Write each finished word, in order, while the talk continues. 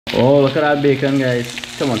Oh, look at that bacon, guys.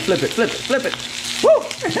 Come on, flip it, flip it, flip it. Woo!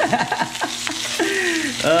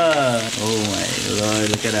 Oh my lord,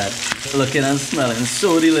 look at that. Looking and smelling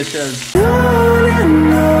so delicious. On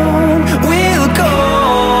and on we'll go,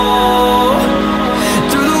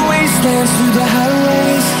 through the wastelands, through the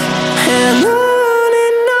highways, and on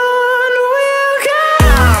we'll go.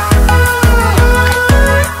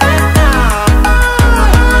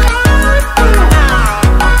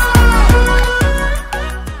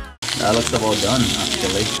 That looks about done,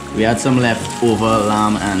 actually. We had some leftover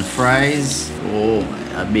lamb and fries. Oh my,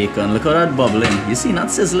 that bacon. Look at that bubbling. You see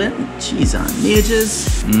that sizzling? Cheese and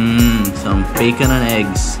ages. Some bacon and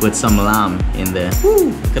eggs with some lamb in there. Woo,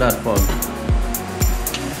 look at that fog.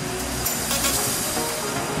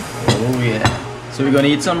 Oh yeah. So we're gonna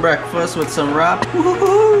eat some breakfast with some wrap.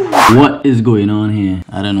 What is going on here?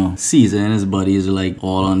 I don't know. Caesar and his buddy is like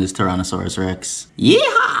all on this Tyrannosaurus Rex. Yeah!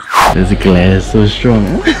 This glare is so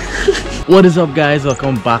strong. What is up, guys?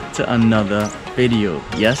 Welcome back to another video.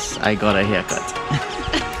 Yes, I got a haircut.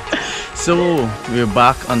 So we're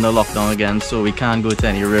back under lockdown again, so we can't go to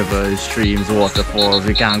any rivers, streams, waterfalls.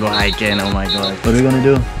 We can't go hiking. Oh my god. What are we gonna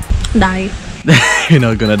do? Die. You're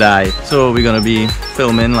not gonna die. So we're gonna be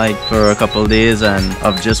filming like for a couple days and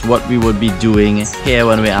of just what we would be doing here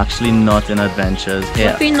when we're actually not in adventures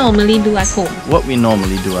here. What we normally do at home. What we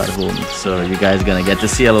normally do at home. So you guys are gonna get to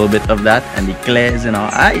see a little bit of that and the glares in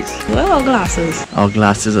our eyes. Where are our glasses? Our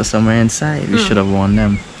glasses are somewhere inside. We should have worn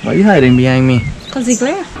them. Why are you hiding behind me? Cause they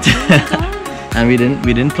glare. And we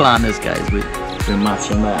didn't plan this, guys. We're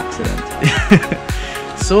matching by accident.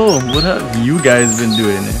 So, what have you guys been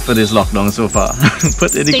doing for this lockdown so far?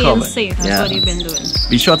 Put in the comments. Staying safe, that's what you've been doing.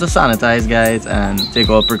 Be sure to sanitize, guys, and take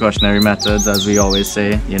all precautionary methods, as we always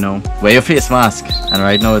say. You know, wear your face mask. And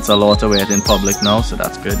right now, it's a law to wear it in public now, so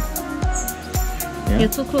that's good. Yeah. You're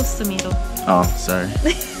too close to me, though. Oh, sorry.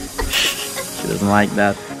 She doesn't like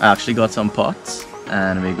that. I actually got some pots,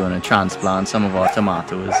 and we're going to transplant some of our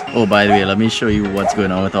tomatoes. Oh, by the way, let me show you what's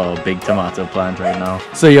going on with our big tomato plant right now.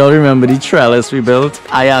 So y'all remember the trellis we built?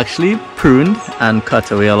 I actually pruned and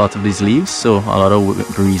cut away a lot of these leaves, so a lot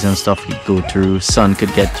of breeze and stuff could go through, sun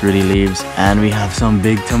could get through the leaves, and we have some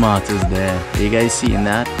big tomatoes there. Are you guys seeing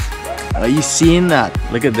that? Are you seeing that?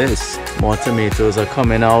 Look at this. More tomatoes are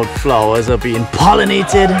coming out, flowers are being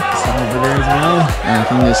pollinated. Some over there as well. And I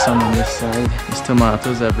think there's some on this side. There's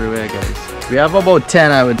tomatoes everywhere, guys. We have about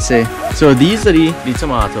 10, I would say. So these are the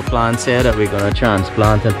tomato plants here that we're gonna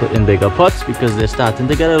transplant and put in bigger pots because they're starting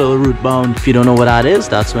to get a little root bound. If you don't know what that is,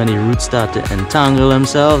 that's when the roots start to entangle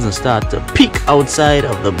themselves and start to peek outside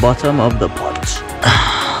of the bottom of the pot.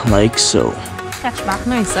 Like so. Catch back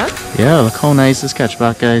nice, huh? Yeah, look how nice this catch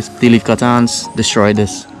back, guys. The leaf cut ants destroyed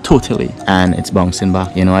this totally, and it's bouncing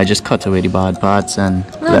back. You know, I just cut away the bad parts and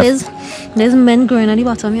No, there's mint growing at the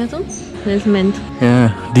bottom here too. There's mint.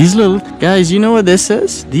 Yeah, these little guys, you know what this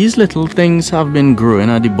is? These little things have been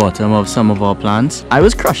growing at the bottom of some of our plants. I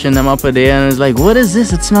was crushing them up a day and I was like, what is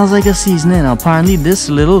this? It smells like a seasoning. Apparently this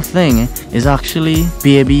little thing is actually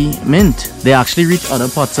baby mint. They actually reach other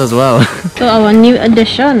pots as well. So our new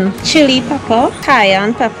addition: chili pepper,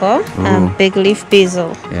 cayenne pepper, and big leaf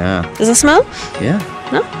basil. Yeah. Does it smell? Yeah.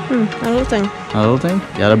 No? A little thing. A little thing?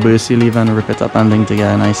 You gotta burst your leaf and rip it up and link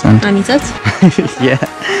together nice and... And eat it? Yeah,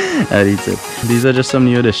 I'd eat it. These are just some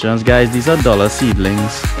new additions, guys. These are dollar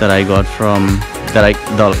seedlings that I got from...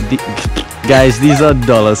 Guys, these are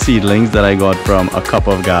dollar seedlings that I got from a cup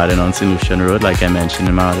of garden on Solution Road, like I mentioned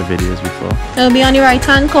in my other videos before. It'll be on the right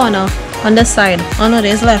hand corner, on the side. Oh no,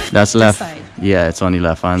 there's left. That's left. Side. Yeah, it's on the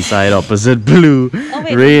left hand side, opposite blue Oh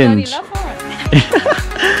wait, range. it's on the left or right?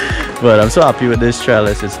 But I'm so happy with this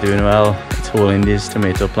trellis. It's doing well. It's holding these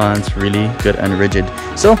tomato plants really good and rigid.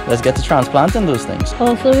 So let's get to transplanting those things.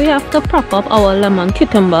 Also, we have to prop up our lemon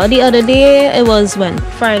cucumber. The other day, it was when?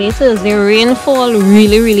 Friday, Thursday, rainfall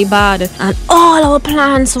really bad. And all our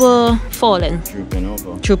plants were falling.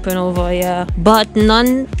 Drooping over, yeah. But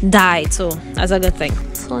none died, so that's a good thing.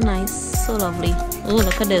 So nice, so lovely. Oh,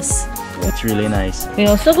 look at this. It's really nice. We're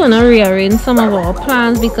also gonna rearrange some of our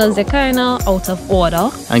plants because they're kind of out of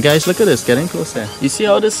order. And guys, look at this, getting closer. You see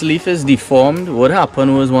how this leaf is deformed? What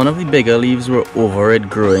happened was one of the bigger leaves were over it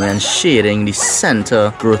growing and shading the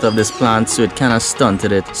center growth of this plant, so it kind of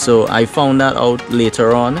stunted it. So I found that out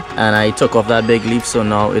later on and I took off that big leaf, so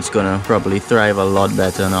now it's gonna probably thrive a lot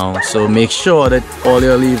better now. So make sure that all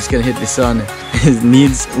your leaves can hit the sun. It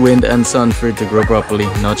needs wind and sun for it to grow properly,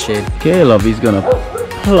 not shade. Okay, Lovey's gonna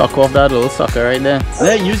pluck off that little sucker right there.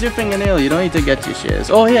 There, use your fingernail. You don't need to get your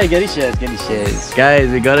shears. Oh yeah, get the shears, get the shears.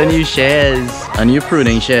 Guys, we got a new shears. A new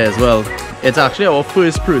pruning shear as well. It's actually our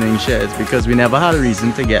first pruning shears because we never had a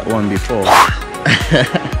reason to get one before.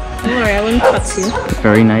 Don't worry, I won't cut you.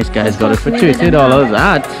 Very nice, guys. Got it for $30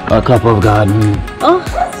 at a cup of garden. Oh.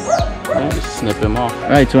 Just snip them off.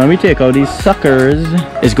 Right, so when we take out these suckers,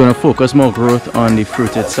 it's going to focus more growth on the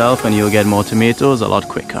fruit itself and you'll get more tomatoes a lot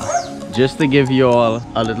quicker. Just to give you all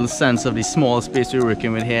a little sense of the small space we're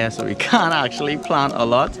working with here, so we can't actually plant a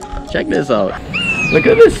lot. Check this out. Look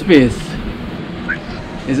at this space.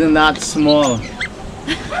 Isn't that small?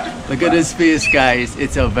 Look at this space, guys.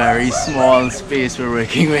 It's a very small space we're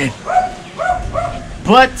working with.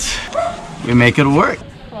 But we make it work.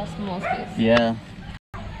 For a small space. Yeah.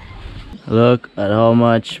 Look at how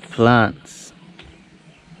much plants.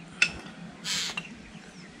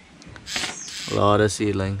 A lot of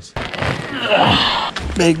seedlings.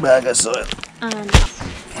 Big bag of soil.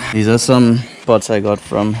 These are some pots I got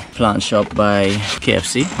from Plant Shop by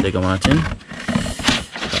KFC, Digger Martin.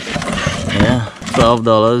 Yeah,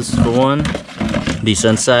 $12 for one.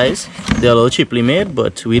 Decent size. They're a little cheaply made,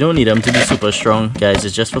 but we don't need them to be super strong, guys.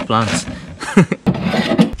 It's just for plants.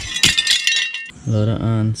 A lot of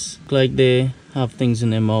ants. Look like they have things in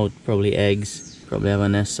their mouth, probably eggs. Probably have a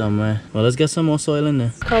nest somewhere. Well, let's get some more soil in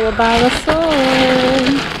there. Cover bag of soil.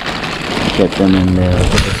 Get them in there.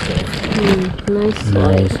 Nice soil.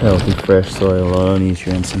 Nice, healthy, fresh soil. A lot of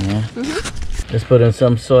nutrients in here. Let's put in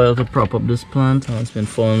some soil to prop up this plant. Oh, it's been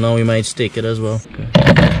falling now. We might stake it as well. Okay.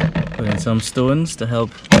 Put in some stones to help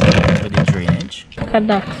with the drainage. Look at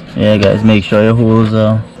that. Yeah, guys, make sure your holes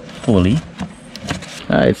are holy.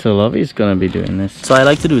 Alright, so Lovey's gonna be doing this. So I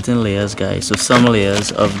like to do it in layers, guys. So some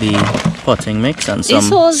layers of the potting mix and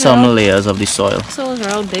some layers of the soil. Soils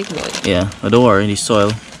are all big, boy. Yeah, but don't worry, the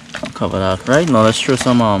soil will cover that. Right now, let's throw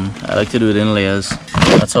some I like to do it in layers.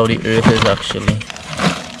 That's how the earth is actually.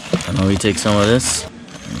 And now we take some of this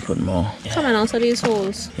and put more. Yeah. Coming out of these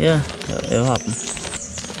holes. Yeah, it'll happen.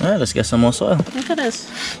 Alright, let's get some more soil. Look at this.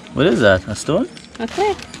 What is that? A stone?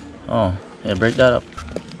 Okay. Oh, yeah, break that up.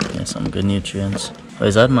 Yeah, some good nutrients. What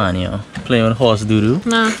is that, manio? Playing with horse doo-doo?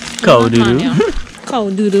 Nah. Cow doo-doo? Cow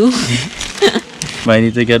doo-doo. Might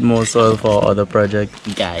need to get more soil for other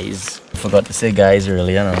project. Guys. Forgot to say guys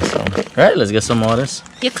earlier now, so. Alright, let's get some more of this.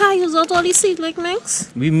 You can't use out all these seedling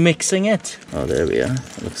mix? We mixing it. Oh, there we are.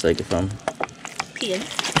 Looks like if I'm... Peeled.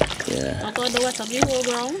 Yeah. I thought the wet of the whole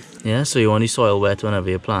ground. Yeah, so you want the soil wet whenever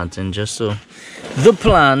you're planting, just so the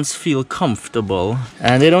plants feel comfortable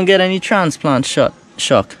and they don't get any transplant shock.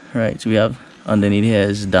 Right, so we have underneath here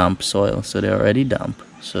is damp soil, so they're already damp.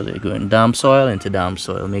 So they're going damp soil into damp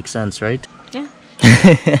soil. Makes sense, right? Yeah.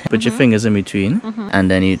 Put your fingers in between and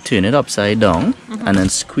then you turn it upside down and then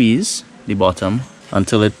squeeze the bottom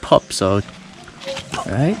until it pops out.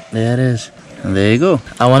 Right, there it is. And there you go.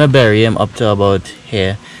 I want to bury him up to about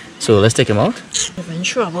here. So let's take him out. I'm in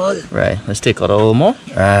trouble. Right, let's take out a little more.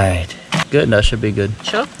 Right, good, that should be good.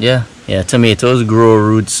 Sure? Yeah, tomatoes grow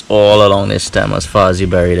roots all along this stem as far as you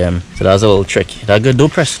bury them. So that's a little tricky. That good,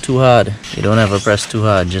 don't press too hard. You don't ever press too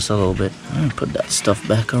hard, just a little bit. Put that stuff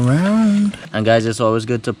back around. And guys, it's always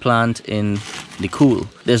good to plant in the cool.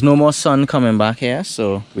 There's no more sun coming back here,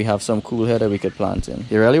 so we have some cool here that we could plant in.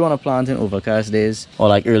 You really want to plant in overcast days or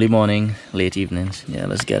like early morning, late evenings. Yeah,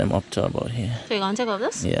 let's get them up to about here. So you're gonna take off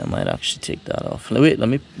this? Yeah, I might actually take that off. Wait, let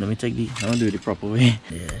me take the, I want to do it the proper way.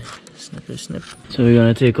 Yeah, snip. So we're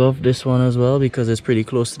gonna take off this one as well because it's pretty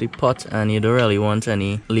close to the pot and you don't really want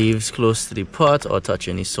any leaves close to the pot or touch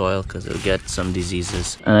any soil because it'll get some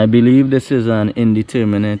diseases. And I believe this is an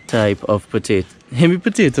indeterminate type of potato.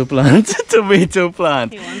 Potato plant, tomato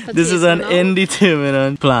plant. This is an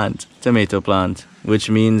indeterminate plant, tomato plant, which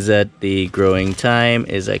means that the growing time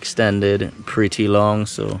is extended pretty long,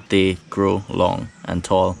 so they grow long and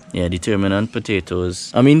tall. Yeah, determinant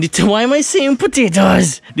potatoes. Why am I saying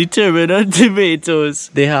potatoes? Determinant tomatoes.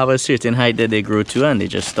 They have a certain height that they grow to and they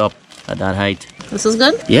just stop at that height. This is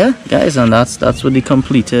good? Yeah, guys, and that's what he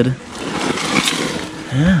completed.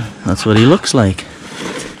 Yeah, that's what he looks like.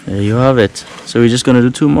 There you have it. So we're just gonna do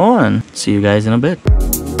 2 more and see you guys in a bit.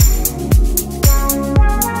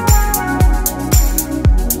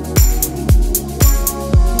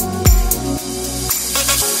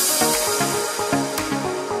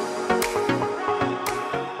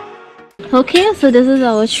 Okay, so this is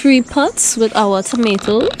our 3 pots with our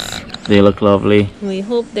tomatoes. They look lovely. We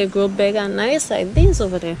hope they grow big and nice like these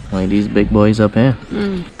over there. Like these big boys up here.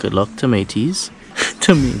 Good luck, tomatoes.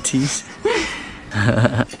 Tomatoes.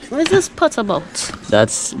 What is this pot about?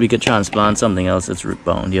 We could transplant something else that's root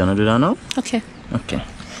bound. Do you wanna do that now? Okay. Okay.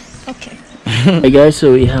 Okay. Hey guys,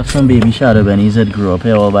 so we have some baby shadow bennies that grew up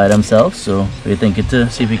here all by themselves, so we're thinking to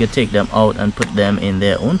see if we could take them out and put them in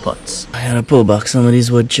their own pots. I gotta pull back some of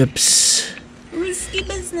these wood chips. Risky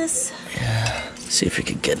business. Yeah. See if we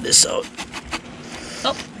could get this out.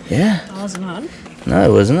 Oh. Yeah. That wasn't hard. No,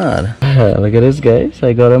 it wasn't hard. Look at this, guys.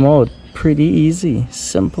 I got them out. Pretty easy.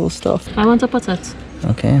 Simple stuff. I want to put it.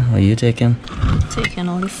 Okay, what are you taking? Taking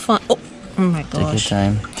all the fun. Oh my gosh. Take your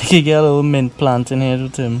time. You can get a little mint plant in here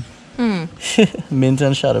with him. Mint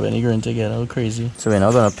and shadow vinegar together. How crazy. So we're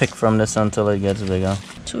not going to pick from this until it gets bigger.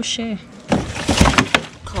 Touché.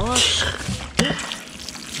 Gosh.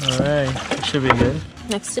 Alright, should be good.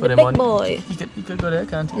 Next to the big boy. You could go there,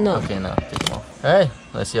 can't you? No. Okay, now take them off. Hey,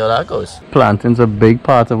 let's see how that goes. Planting's a big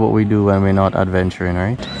part of what we do when we're not adventuring,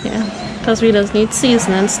 right? Yeah, because we just need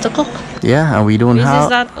seasonings to cook. Yeah, and we don't We have... use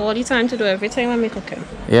that all the time to do everything when we cooking.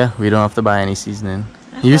 Yeah, we don't have to buy any seasoning.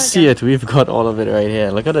 You see it, we've got all of it right here.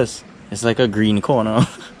 Look at this. It's like a green corner.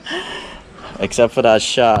 Except for that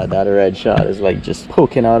shot, that red shot is like just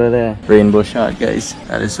poking out of there. Rainbow shot, guys.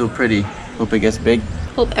 That is so pretty. Hope it gets big.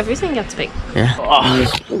 Hope everything gets big. Yeah.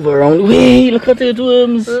 Oh, move around. Wait, look at the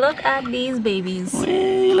worms. Look at these babies.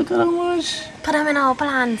 Wait, look at how much. Put them in our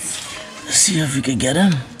plants. Let's see if we can get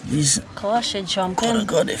them. These. Gosh, they're jumping. Oh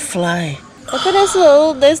God, they fly. Look at this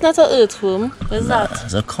little, there's not an earthworm. Where's that?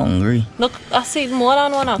 It's a congery. Look, I see more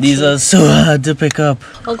than one actually. These are so hard to pick up.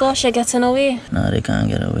 Oh gosh, they're getting away. No, they can't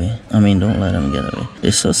get away. I mean, don't let them get away.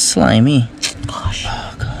 They're so slimy. Gosh.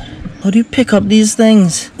 Oh God. How do you pick up these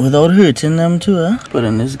things without hurting them too, huh?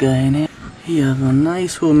 Putting this guy in here. He have a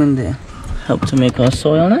nice home in there. Help to make our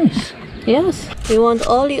soil nice. Yes, we want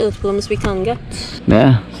all the earthworms we can get.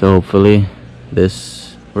 Yeah, so hopefully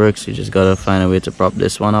this works. You just gotta find a way to prop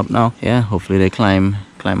this one up now. Yeah, hopefully they climb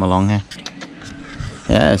along here.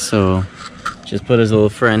 Yeah, so just put his little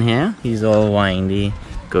friend here. He's all windy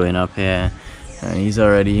going up here, and he's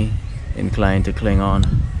already inclined to cling on.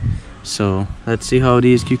 So let's see how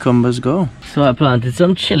these cucumbers go. So I planted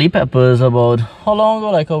some chili peppers about how long ago?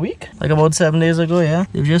 Like a week? Like about 7 days ago. Yeah,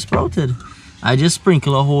 they've just sprouted. I just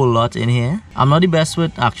sprinkle a whole lot in here. I'm not the best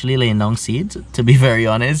with actually laying down seeds, to be very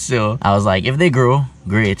honest. So I was like, if they grow,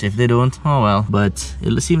 great. If they don't, oh well. But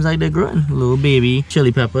it seems like they're growing. Little baby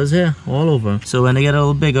chili peppers here all over. So when they get a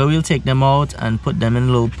little bigger, we'll take them out and put them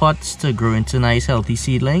in little pots to grow into nice healthy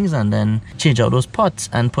seedlings, and then change out those pots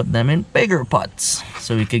and put them in bigger pots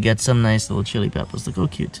so we could get some nice little chili peppers to go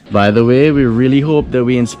cute. By the way, we really hope that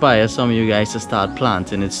we inspire some of you guys to start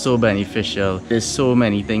planting. It's so beneficial. There's so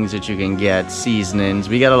many things that you can get. Seasonings.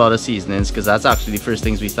 We get a lot of seasonings because that's actually the first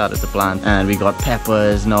things we started to plant. And we got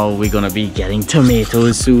peppers. Now we're gonna be getting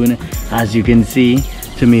tomatoes soon. As you can see,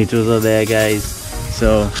 tomatoes are there, guys.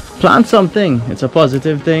 So plant something. It's a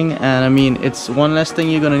positive thing, and I mean, it's one less thing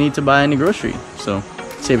you're gonna need to buy in the grocery. So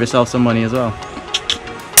save yourself some money as well.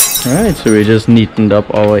 Alright, so we just neatened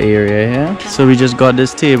up our area here. So we just got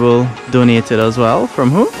this table donated as well. From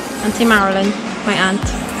who? Auntie Marilyn, my aunt.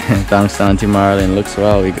 Thanks to Auntie Marilyn. Looks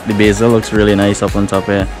well. The basil looks really nice up on top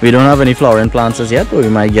here. We don't have any flowering plants as yet, but we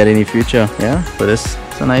might get in the future. Yeah, but it's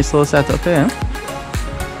a nice little setup here.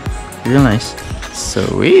 Real nice.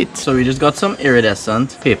 Sweet. So we just got some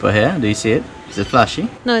iridescent paper here. Do you see it? Is it flashy?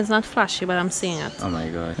 No, it's not flashy, but I'm seeing it. Oh my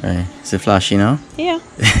god. Right. Is it flashy now? Yeah.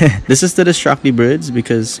 This is to distract the birds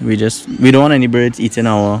because we don't want any birds eating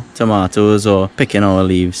our tomatoes or picking our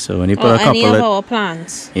leaves. So when you put a couple any of our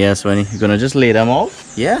plants. Yes, when you're gonna just lay them out.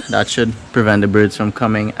 Yeah, that should prevent the birds from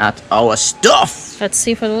coming at our stuff. Let's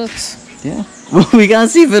see if it works. Yeah. We can't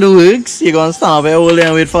see if it works. You're gonna stand up here all day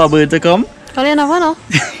and wait for a bird to come. Well, you never know.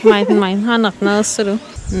 Mine have nothing else to do.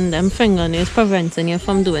 And them fingernails preventing you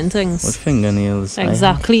from doing things. What fingernails?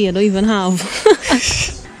 Exactly, you don't even have.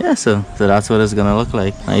 Yeah, so that's what it's gonna look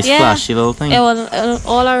like. Nice flashy little thing. It will,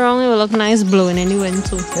 all around it will look nice blowing in the wind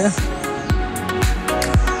too. Yeah.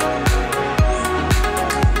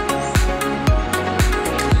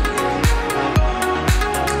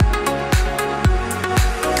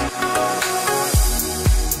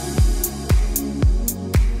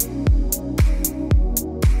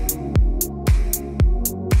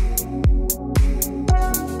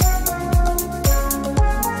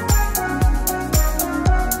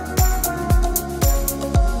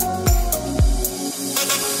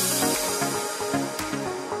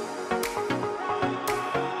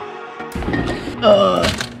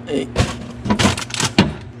 Hey.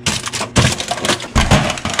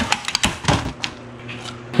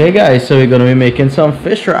 Okay guys, so we're gonna be making some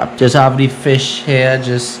fish wrap. Just have the fish here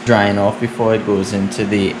just drying off before it goes into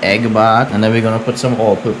the egg bath, and then we're gonna put some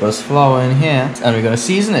all-purpose flour in here and we're gonna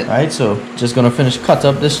season it. Right, so just gonna finish cut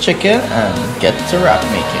up this chicken and get to wrap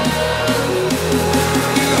making.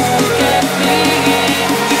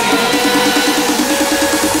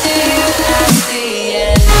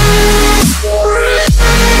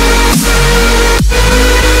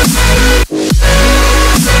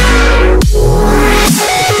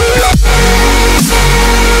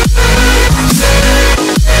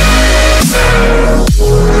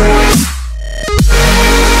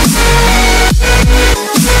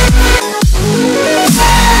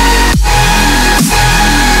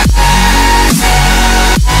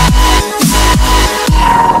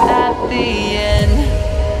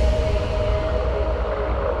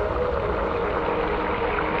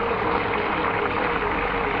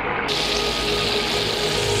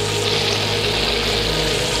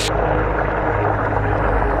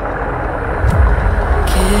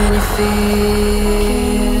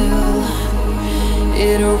 feel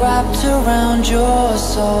it wrapped around your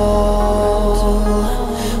soul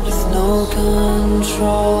with no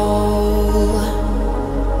control.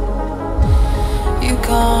 You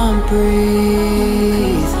can't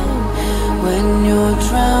breathe when you're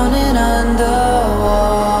drowning underwater.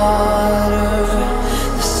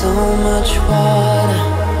 There's so much water.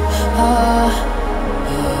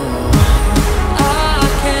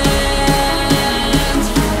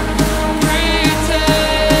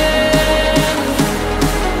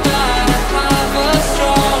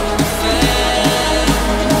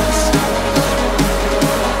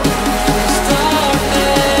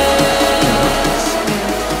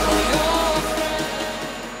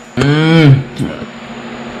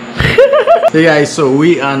 Hey guys, so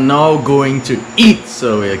we are now going to eat,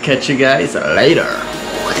 so we'll catch you guys later.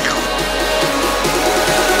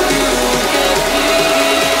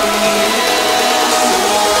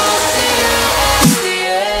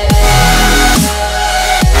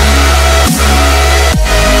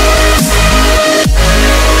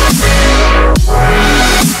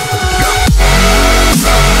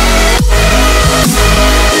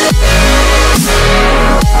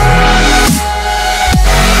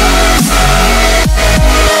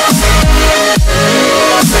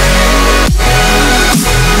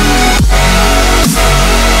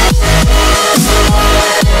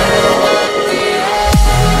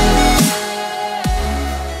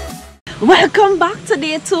 Welcome back to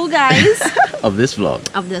day 2, guys. Of this vlog.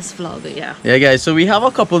 Of this vlog, yeah. Yeah guys, so we have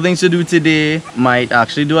a couple things to do today. Might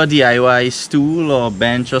actually do a DIY stool or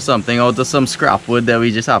bench or something out of some scrap wood that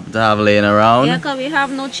we just happen to have laying around. Yeah, because we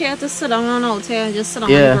have no chair to sit down on out here, just sit on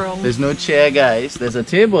the Yeah, ground. there's no chair guys. There's a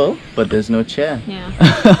table, but there's no chair. Yeah.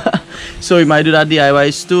 So we might do that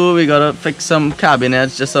DIY stool. We gotta fix some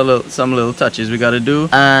cabinets, just some little touches we gotta do.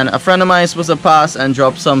 And a friend of mine is supposed to pass and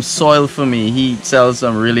drop some soil for me. He sells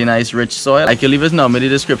some really nice rich soil. I can leave his number in the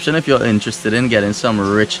description if you're interested in getting some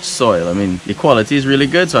rich soil. I mean, the quality is really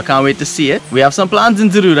good, so I can't wait to see it. We have some planting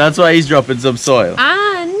to do, that's why he's dropping some soil.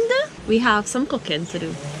 And we have some cooking to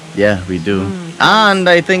do. Yeah, we do. And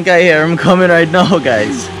I think I hear him coming right now,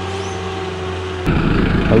 guys.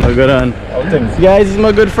 Hello, good on. Guys, this is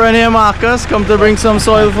my good friend here, Marcus. Come to bring some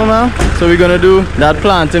soil for me. So we're gonna do that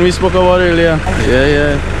planting we spoke about earlier.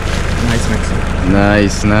 Yeah. Nice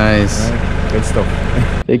mixing. Nice. Good stuff.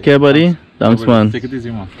 Take care, buddy. Thanks, man. Take it easy,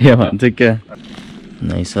 man. Yeah, man. Take care.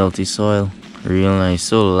 Nice, healthy soil. Real nice.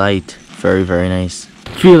 So light. Very, very nice.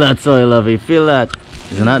 Feel that soil, lovey. Feel that.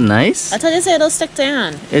 Isn't that nice? I thought you said it'll stick to your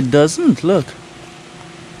hand. It doesn't. Look.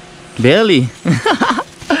 Barely.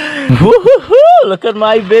 Woohoo! Look at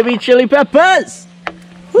my baby chili peppers.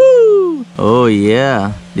 Woo! Oh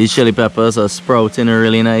yeah, these chili peppers are sprouting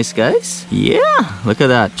really nice, guys. Yeah, look at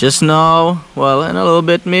that. Just now, well, in a little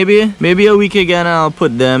bit, maybe a week again, I'll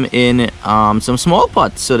put them in some small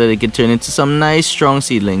pots so that they can turn into some nice strong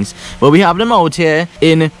seedlings. But we have them out here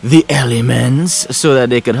in the elements so that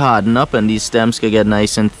they could harden up and these stems could get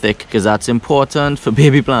nice and thick, because that's important for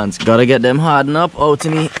baby plants. Gotta get them harden up out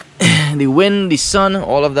in the wind, the sun,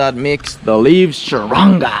 all of that makes the leaves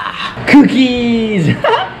stronger. Cookies!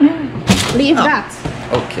 Leave that.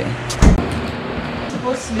 Okay. It's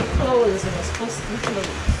supposed to be closed. It's supposed to be closed.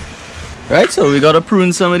 Right, so we gotta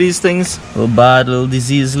prune some of these things. Little bad, little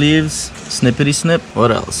diseased leaves. Snippety snip.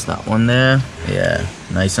 What else? That one there. Yeah,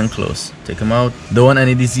 nice and close. Take them out. Don't want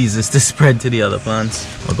any diseases to spread to the other plants.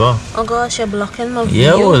 Oh gosh, you're blocking my view.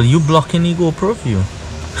 Yeah, well, you blocking the GoPro view.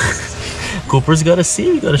 GoPro's gotta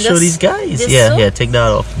see. We gotta show these guys. Yeah, here, take that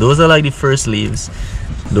off. Those are like the first leaves.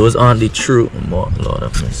 Those aren't the true. Oh, Lord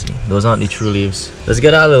have mercy. Those aren't the true leaves. Let's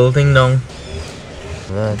get that little thing down.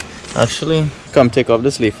 Right. Actually, come take off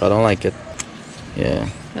this leaf. I don't like it. Yeah.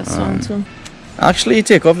 That's one too. Actually,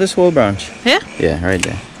 take off this whole branch. Yeah? Yeah, right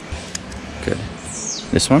there. Good.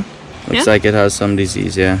 This one? Looks Yeah. like it has some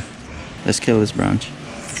disease, yeah. Let's kill this branch.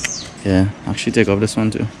 Yeah, actually take off this one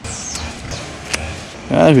too.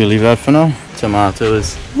 Yeah, we'll leave that for now.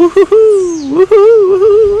 Tomatoes. Woohoo!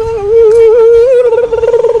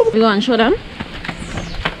 You want to show them?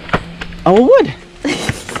 Our wood.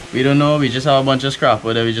 We don't know, we just have a bunch of scrap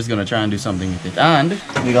wood that we're just gonna try and do something with it. And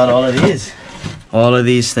we got all of these. All of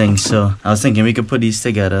these things, so I was thinking we could put these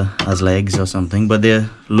together as legs or something, but they're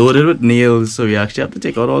loaded with nails, so we actually have to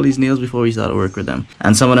take out all these nails before we start to work with them.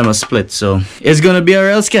 And some of them are split, so it's gonna be a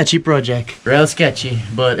real sketchy project. Real sketchy,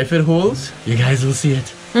 but if it holds, you guys will see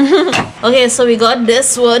it. Okay, so we got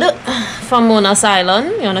this wood from Mona's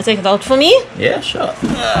Island. You wanna take it out for me? Yeah, sure.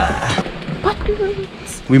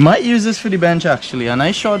 We might use this for the bench actually. A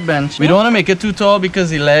nice short bench. We don't want to make it too tall because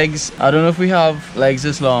the legs, I don't know if we have legs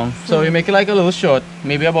this long. So we make it like a little short,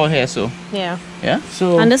 maybe about here so. Yeah. Yeah?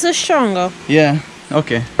 So. And this is stronger. Yeah,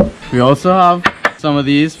 okay. We also have some of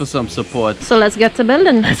these for some support. So let's get to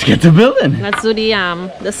building. Let's get to building. Let's do the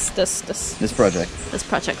this project. This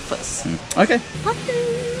project first. Okay.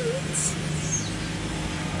 Buttons.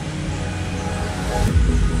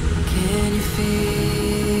 Can you feel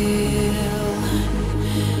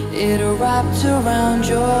it wrapped around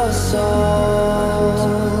your soul?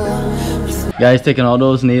 Guys, taking all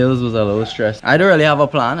those nails was a little stress. I don't really have a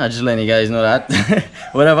plan. I just letting you guys know that.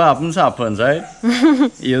 Whatever happens, happens, right?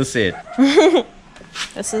 You'll see it.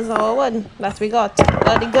 This is our wood that we got.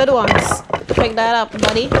 Got the good ones. Pick that up,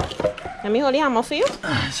 buddy. Let me hold the hammer for you.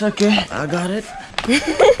 It's okay. I got it.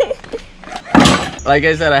 Like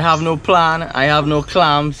I said, I have no plan. I have no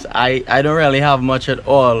clamps. I don't really have much at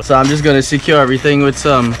all. So I'm just going to secure everything with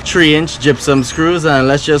some 3-inch gypsum screws and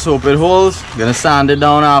let's just hope it holds. Gonna sand it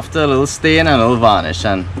down after, a little stain and a little varnish,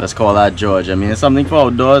 and let's call that George. I mean, it's something for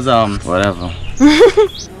outdoors, whatever.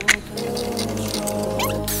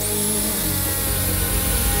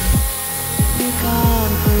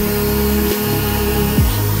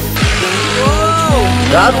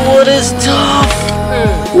 That wood is tough.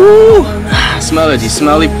 Woo! Smell it. You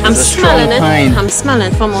smell it. I'm smelling it. Pine. I'm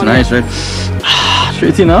smelling from on nice, right?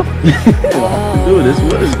 Straight enough. Dude, this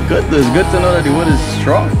wood is good. It's good to know that the wood is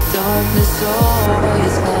strong.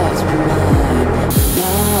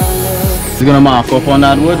 It's gonna mark up on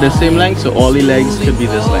that wood the same length, so all the legs should be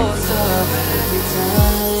this length.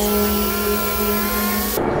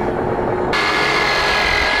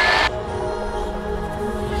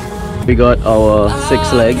 We got our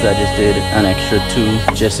 6 legs. I just did an extra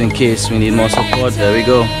 2 just in case we need more support. There we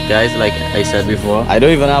go. Guys, like I said before, I don't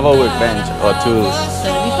even have a workbench or tools.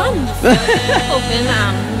 It'll be fun. Hoping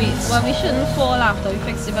we shouldn't fall after we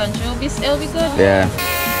fix the bench. It'll be good. Yeah.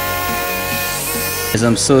 As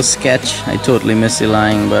I'm so sketch, I totally miss the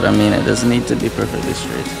line, but I mean it doesn't need to be perfectly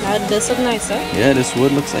straight. This looks nice, eh? Yeah, this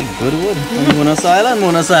wood looks like good wood. Monas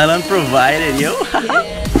Island provided, yo.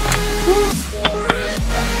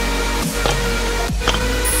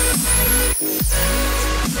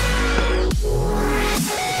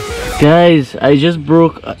 Guys, I just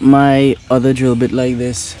broke my other drill bit like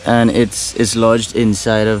this and it's lodged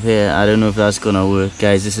inside of here. I don't know if that's gonna work.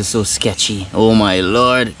 Guys, this is so sketchy. Oh my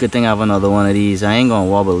lord. Good thing I have another one of these. I ain't gonna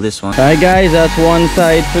wobble this one. Alright guys, that's one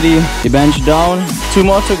side for the bench down. 2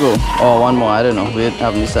 more to go. Or 1 more, I don't know. We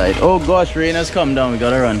haven't decided. Oh gosh, rain has come down. We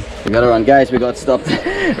gotta run. We gotta run. Guys, we got stopped.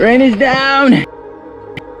 Rain is down.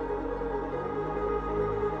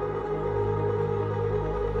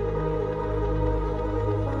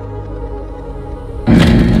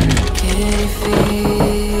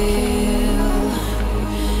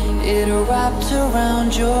 Wrapped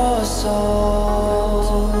around your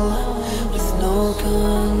soul with no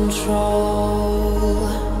control.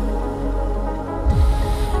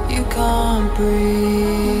 You can't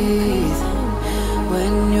breathe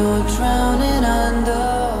when you're drowning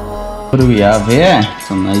underwater. What do we have here?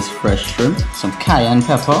 Some nice fresh shrimp, some cayenne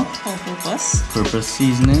pepper, purpose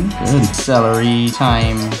seasoning, good. Celery,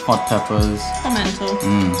 thyme, hot peppers, Pimento.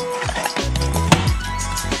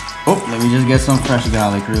 Oh, let me just get some fresh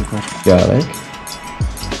garlic real quick. Garlic.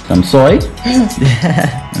 Some soy. A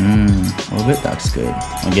little bit, that's good.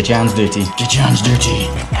 Oh, get your hands dirty. Get your hands dirty.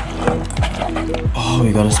 Oh,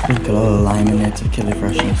 we gotta sprinkle a little lime in there to kill the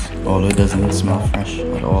freshness. Although it doesn't smell fresh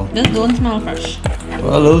at all. This don't smell fresh.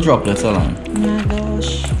 Well, a little droplets of lime. Oh my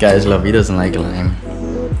gosh. Guys, Lovey doesn't like lime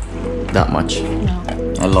that much. No.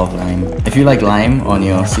 I love lime. If you like lime on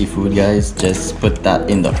your seafood, guys, just put that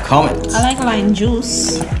in the comments. I like lime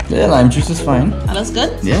juice. Yeah, lime juice is fine. That looks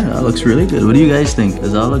good? Yeah, that looks really good. What do you guys think?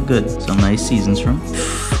 Does that look good? Some nice seasons from.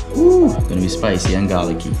 Ooh, gonna be spicy and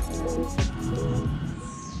garlicky.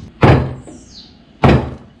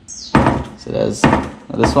 So that's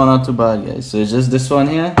this one not too bad, guys. So it's just this one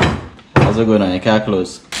here. That's a good one. You can't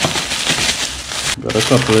close. Got a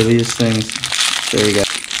couple of these things. There you go.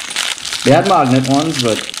 They had magnet ones,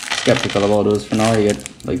 but skeptical about those for now. You get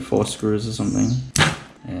like 4 screws or something.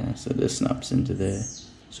 Yeah, so this snaps into there.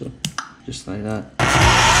 So just like that.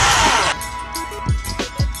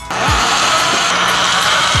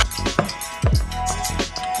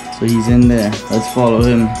 So he's in there. Let's follow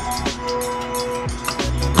him.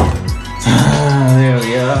 There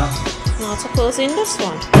we are. Now to close in this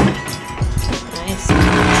one. Nice.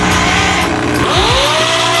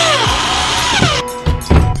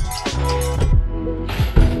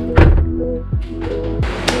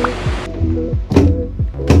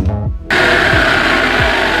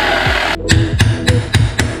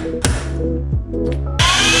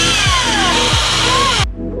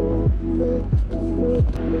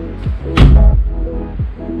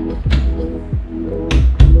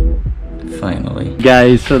 Finally.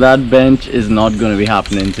 Guys, so that bench is not going to be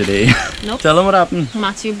happening today. Nope. Tell them what happened.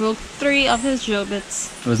 Matthew broke 3 of his drill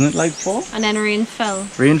bits. Wasn't it like 4? And then rain fell.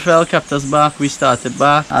 Rain fell, kept us back. We started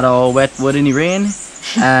back. Had our wet wood in the rain.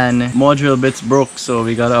 And more drill bits broke, so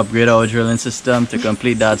we gotta upgrade our drilling system to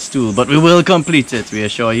complete that stool. But we will complete it, we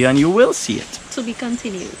assure you, and you will see it. To be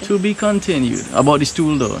continued. To be continued. About the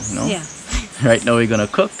stool though, you know? Yeah. Right now we're gonna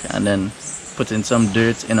cook and then put in some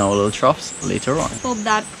dirt in our little troughs later on. Hope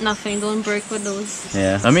that nothing don't break with those.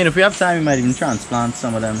 Yeah. I mean, if we have time, we might even transplant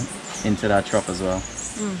some of them into that trough as well.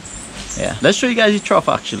 Yeah. Let's show you guys the trough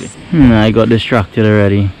actually. I got distracted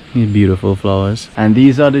already. These beautiful flowers. And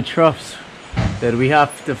these are the troughs that we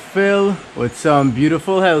have to fill with some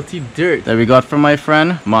beautiful healthy dirt that we got from my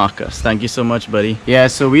friend Marcus. Thank you so much, buddy. Yeah,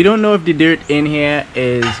 so we don't know if the dirt in here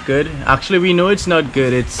is good. Actually, we know it's not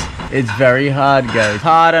good. It's very hard, guys.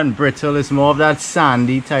 Hard and brittle. It's more of that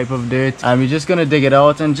sandy type of dirt, and we're just gonna dig it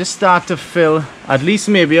out and just start to fill at least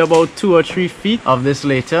maybe about 2 or 3 feet of this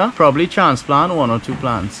later. Probably transplant 1 or 2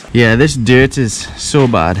 plants. Yeah, this dirt is so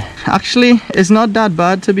bad. Actually, it's not that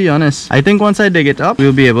bad, to be honest. I think once I dig it up,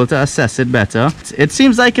 we'll be able to assess it better. It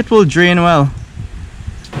seems like it will drain well.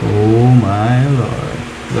 Oh my lord,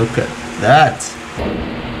 look at that.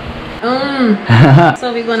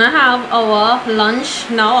 So we're gonna have our lunch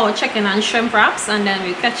now, our chicken and shrimp wraps, and then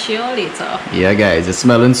we'll catch you later. Yeah guys, it's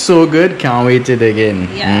smelling so good, can't wait to dig in.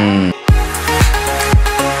 Yeah.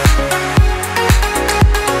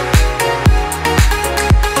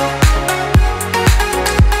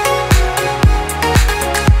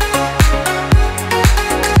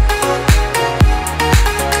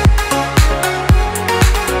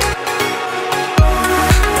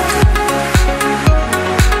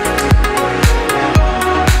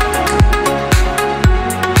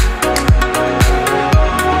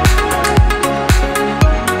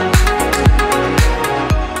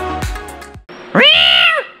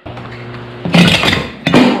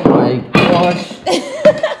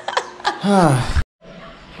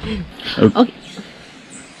 Okay.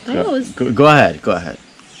 Go ahead, go ahead.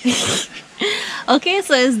 Okay,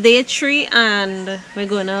 so it's day 3 and we're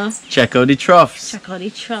gonna check out the troughs.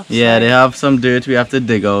 Yeah, they have some dirt we have to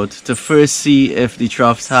dig out to first see if the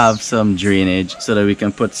troughs have some drainage so that we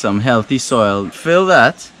can put some healthy soil, fill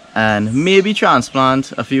that, and maybe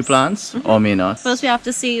transplant a few plants or may not. First we have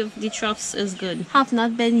to see if the troughs is good. Have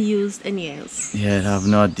not been used in years. Yeah, it have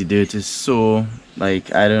not. The dirt is so,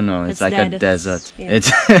 like, I don't know, it's like dead. A desert. Yeah.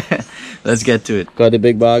 It's let's get to it. Got a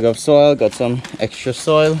big bag of soil, got some extra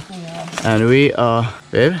soil. Yeah. And we are,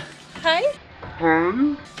 babe? Hi.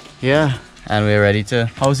 Yeah, and we're ready to,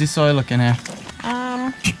 how's the soil looking here?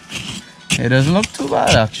 It doesn't look too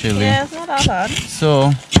bad actually. Yeah, it's not that bad.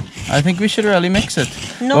 So I think we should really mix it.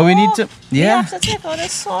 No, but we need to, yeah. We have to take out the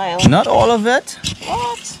soil. Not all of it.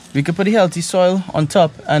 What? We could put the healthy soil on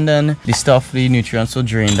top, and then the stuff, the nutrients will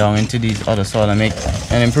drain down into these other soil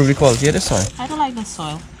and improve the quality of the soil. I don't like the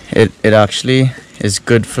soil. It actually is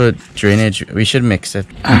good for drainage. We should mix it.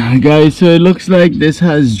 Guys, so it looks like this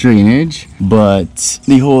has drainage, but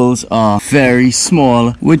the holes are very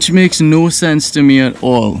small, which makes no sense to me at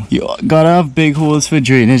all. You gotta have big holes for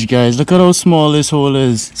drainage, guys. Look at how small this hole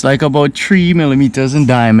is. It's like about 3 millimeters in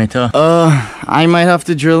diameter. I might have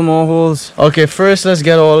to drill more holes. Okay, first let's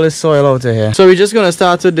get all this soil out of here. So we're just gonna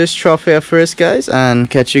start with this trough here first, guys, and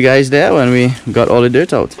catch you guys there when we got all the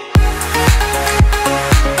dirt out.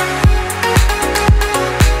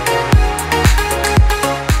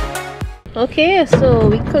 Okay, so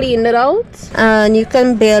we cleaned it out and you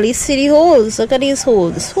can barely see the holes. Look at these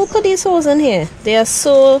holes. Who put these holes in here? They are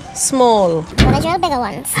so small. Wanna drill bigger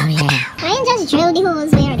ones? Oh yeah. Why don't you just drill the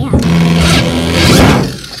holes we already have?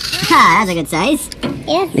 Ah, that's a good size.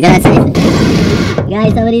 Yeah. Look at that size.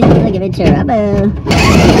 Guys, somebody's gonna give it trouble.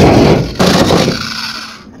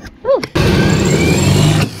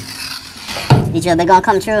 Did your big one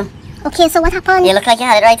come true? Okay, so what happened? You look like you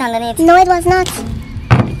had it right underneath. No, it was not.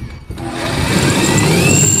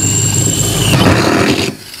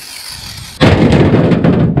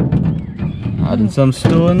 Adding some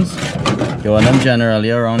stones. You want them generally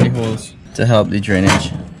around the holes to help the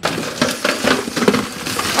drainage.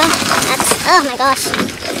 Oh my gosh.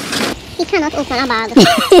 He cannot open a bag.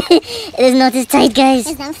 It is not as tight, guys.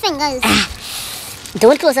 It's them fingers.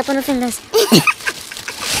 Don't close up on the fingers.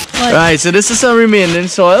 Right, so this is some remaining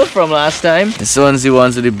soil from last time. This one's the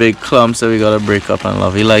ones with the big clumps that we gotta break up and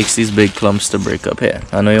love. He likes these big clumps to break up here.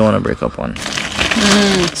 I know you wanna break up one.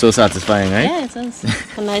 So satisfying, right? Yeah, it is.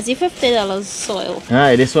 A nice $50 soil.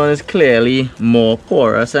 Alright, this one is clearly more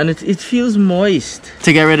porous and it feels moist.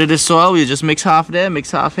 To get rid of the soil, we just mix half there,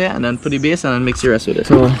 mix half here, and then put the base and then mix the rest with it.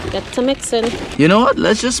 So, Get to mixing. you know what?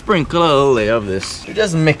 Let's just sprinkle a little layer of this. We're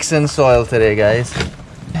just mixing soil today, guys.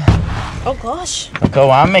 Oh gosh. Look how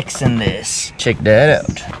I'm mixing this. Check that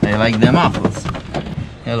out. I like them apples.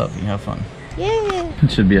 Hey, love you, have fun. Yeah.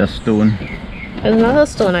 It should be a stone. It's not a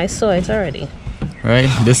stone, I saw it already. Right?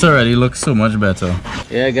 This already looks so much better.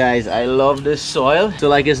 Yeah, guys, I love this soil. So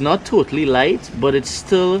like, it's not totally light, but it's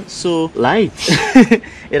still so light.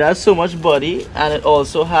 It has so much body, and it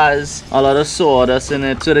also has a lot of sawdust in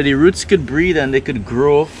it so that the roots could breathe and they could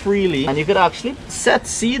grow freely. And you could actually set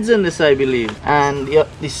seeds in this, I believe. And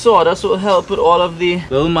the sawdust will help with all of the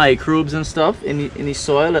little microbes and stuff in the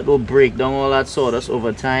soil that will break down all that sawdust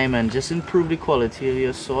over time and just improve the quality of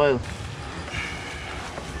your soil.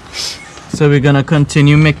 So we're gonna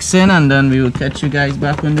continue mixing and then we will catch you guys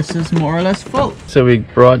back when this is more or less full. So we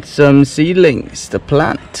brought some seedlings to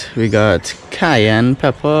plant. We got cayenne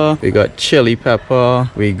pepper, we got chili pepper,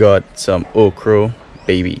 we got some okra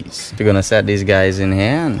babies. We're gonna set these guys in here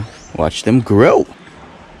and watch them grow.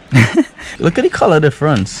 Look at the color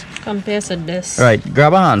difference. Compared to this. Right,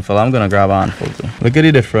 grab a handful. I'm gonna grab a handful too. Look at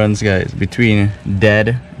the difference, guys, between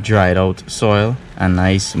dead, dried out soil and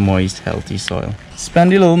nice, moist, healthy soil.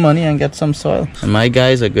 Spend a little money and get some soil. And my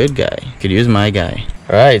guy's a good guy. Could use my guy.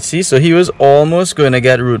 Alright, see, so he was almost going to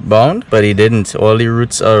get root bound, but he didn't. All the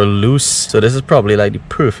roots are loose. So this is probably like the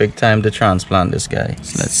perfect time to transplant this guy.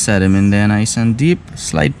 So let's set him in there nice and deep.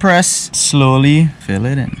 Slight press. Slowly fill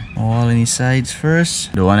it in. All in the sides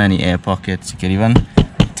first. Don't want any air pockets. You can even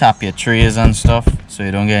tap your trays and stuff so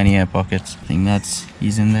you don't get any air pockets. I think that's,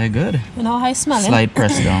 he's in there good. You know how I smell it? Slight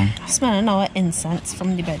press down. Smelling our incense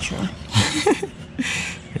from the bedroom.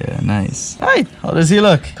 Yeah, nice. Alright, how does he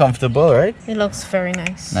look? Comfortable, right? It looks very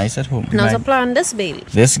nice. Nice at home. Now Right. to plant this baby.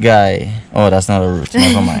 This guy, oh, that's not a root,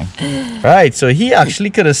 never mind. Right, so he actually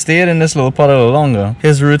could have stayed in this little pot a little longer.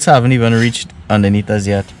 His roots haven't even reached underneath us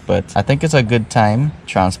yet, but I think it's a good time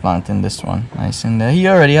transplanting this one. Nice in there. He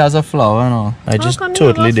already has a flower and all. I just come you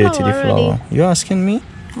totally have a dirty the flower flower. already? You asking me?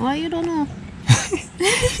 Why you don't know?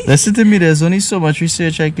 Listen to me, there's only so much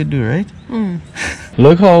research I could do, right?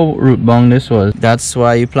 Look how root bound this was. That's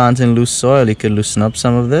why you plant in loose soil. You could loosen up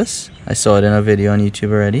some of this. I saw it in a video on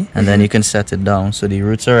YouTube already. And then you can set it down so the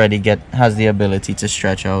roots already has the ability to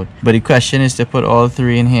stretch out. But the question is to put all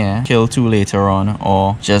three in here, kill two later on,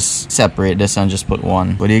 or just separate this and just put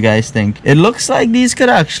one. What do you guys think? It looks like these could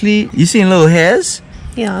actually, you seen little hairs?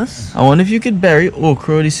 Yes. I wonder if you could bury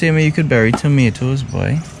okra the same way you could bury tomatoes,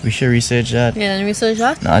 boy. We should research that. You didn't research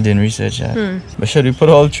that? No, I didn't research that. But should we put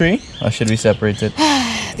all three or should we separate it?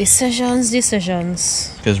 Decisions.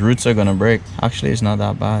 Because roots are gonna break. Actually, it's not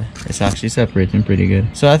that bad. It's actually separating pretty good.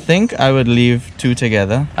 So I think I would leave two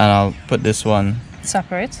together and I'll put this one.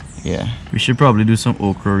 Separate. Yeah. We should probably do some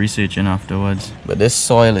okra researching afterwards. But this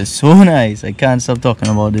soil is so nice. I can't stop talking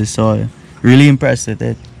about this soil. Really impressed with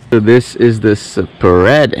it. So this is the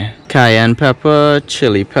spread. Cayenne pepper,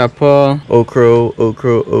 chili pepper, okra.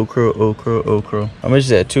 How much is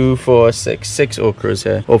that? 2, 4, 6. 6 okras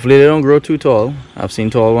here. Hopefully they don't grow too tall. I've seen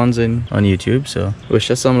tall ones on YouTube, so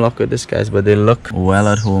wish us some luck with this, guys. But they look well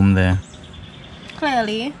at home there.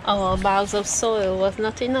 Clearly, our bags of soil was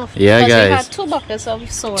not enough. Yeah, because guys. we had 2 buckets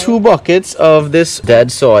of soil. 2 buckets of this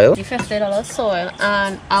dead soil. The $50 soil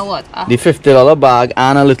and The $50 bag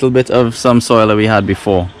and a little bit of some soil that we had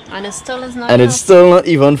before. And it still is not And enough. it's still not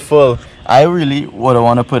even full. I really would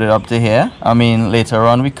want to put it up to here. I mean, later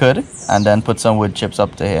on we could, and then put some wood chips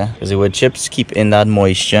up to here, because the wood chips keep in that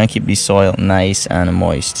moisture and keep the soil nice and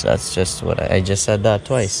moist. That's just what I just said that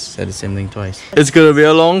twice. Said the same thing twice. It's gonna be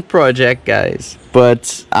a long project, guys,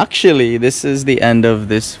 but actually this is the end of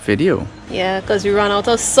this video. Yeah, because we ran out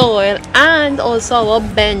of soil and also our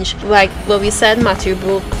bench. Like what we said, Matthew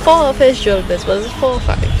broke 4 of his drill bits. Was it 4 or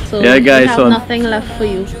 5? So Yeah, guys, we have so- nothing left for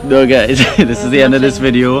you. No, guys, this is the end of this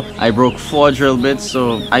video. I broke 4 drill bits,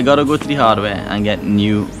 so I gotta go to the hardware and get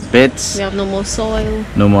new bits. We have no more soil,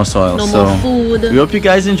 No more soil. no so more food. we hope you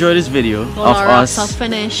guys enjoy this video All of our wraps are us.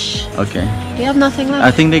 finished. Okay, We have nothing left.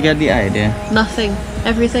 I think they get the idea. Nothing.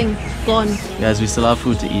 Everything gone. Guys, we still have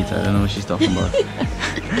food to eat. I don't know what she's talking about.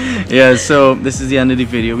 Yeah, so this is the end of the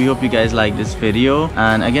video. We hope you guys like this video.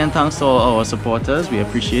 And again, thanks to all our supporters. We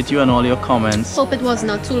appreciate you and all your comments. Hope it was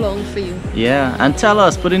not too long for you. Yeah, and tell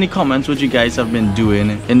us, put in the comments what you guys have been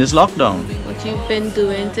doing in this lockdown. What what you've been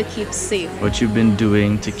doing to keep safe. What you've been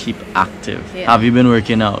doing to keep active. Yeah. Have you been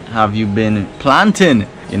working out? Have you been planting?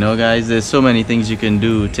 You know, guys, there's so many things you can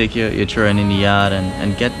do. Take your children in the yard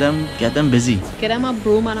and get them busy. Get them a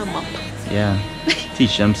broom and a mop. Yeah.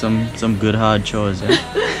 Teach them some good hard chores.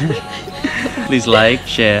 Yeah? Please like,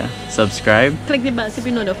 share, subscribe, Click the bell to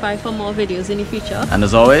be notified for more videos in the future. and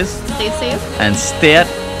as always, Stay safe. and stay.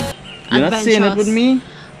 You're not saying it with Adventurous. me.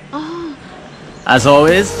 Oh. As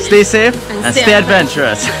always, stay safe and stay stay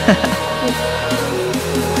adventurous.